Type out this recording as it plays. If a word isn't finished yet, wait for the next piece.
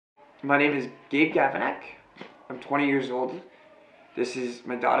My name is Gabe Gavanak. I'm 20 years old. This is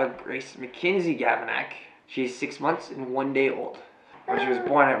my daughter, Grace Mackenzie Gavanak. She's 6 months and 1 day old. When she was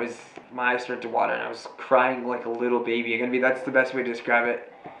born, my eyes started to water and I was crying like a little baby. That's the best way to describe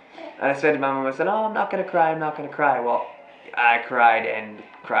it. And I said to my mom, oh, I'm not gonna cry, I'm not gonna cry. Well, I cried and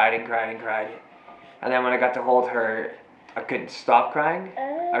cried and cried and cried. And then when I got to hold her, I couldn't stop crying.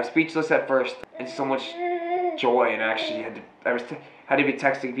 I was speechless at first, and so much joy, and actually had to be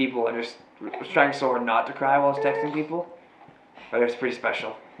texting people, and was trying so hard not to cry while I was texting people, but it was pretty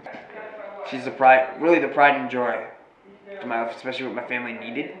special. She's really the pride and joy to my life, especially what my family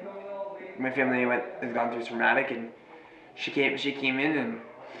needed. My family has gone through traumatic, and she came in and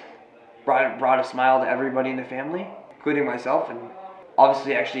brought a smile to everybody in the family, including myself, and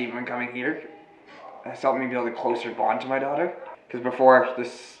obviously actually when coming here, it's helped me build a closer bond to my daughter. Because before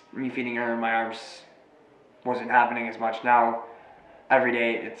me feeding her in my arms wasn't happening as much. Now, every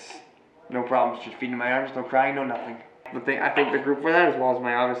day, it's no problems. Just feeding in my arms, no crying, no nothing. I thank the group for that, as well as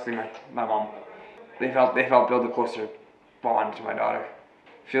my mom. They helped build a closer bond to my daughter.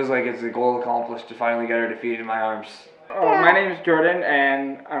 Feels like it's a goal accomplished to finally get her to feed in my arms. My name is Jordan,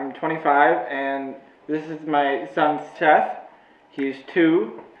 and I'm 25, and this is my son Seth. He's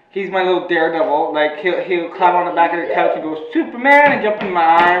 2. He's my little daredevil. Like he'll climb on the back of the couch and go Superman and jump in my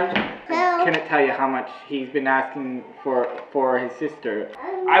arms. I cannot tell you how much he's been asking for his sister.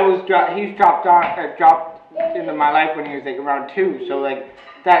 He's dropped into my life when he was like around 2. So like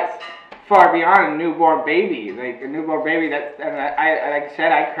that's far beyond a newborn baby. Like a newborn baby. Like I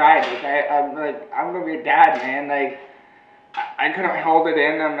said, I cried. I'm gonna be a dad, man. Like I couldn't hold it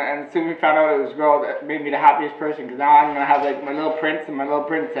in, and soon we found out it was a girl that made me the happiest person, because now I'm gonna have like my little prince and my little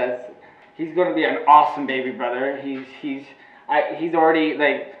princess. He's gonna be an awesome baby brother. He's already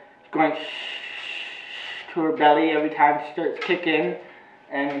like going to her belly every time she starts kicking,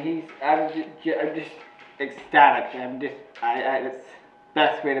 and I'm just ecstatic. That's the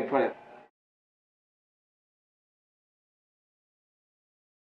best way to put it.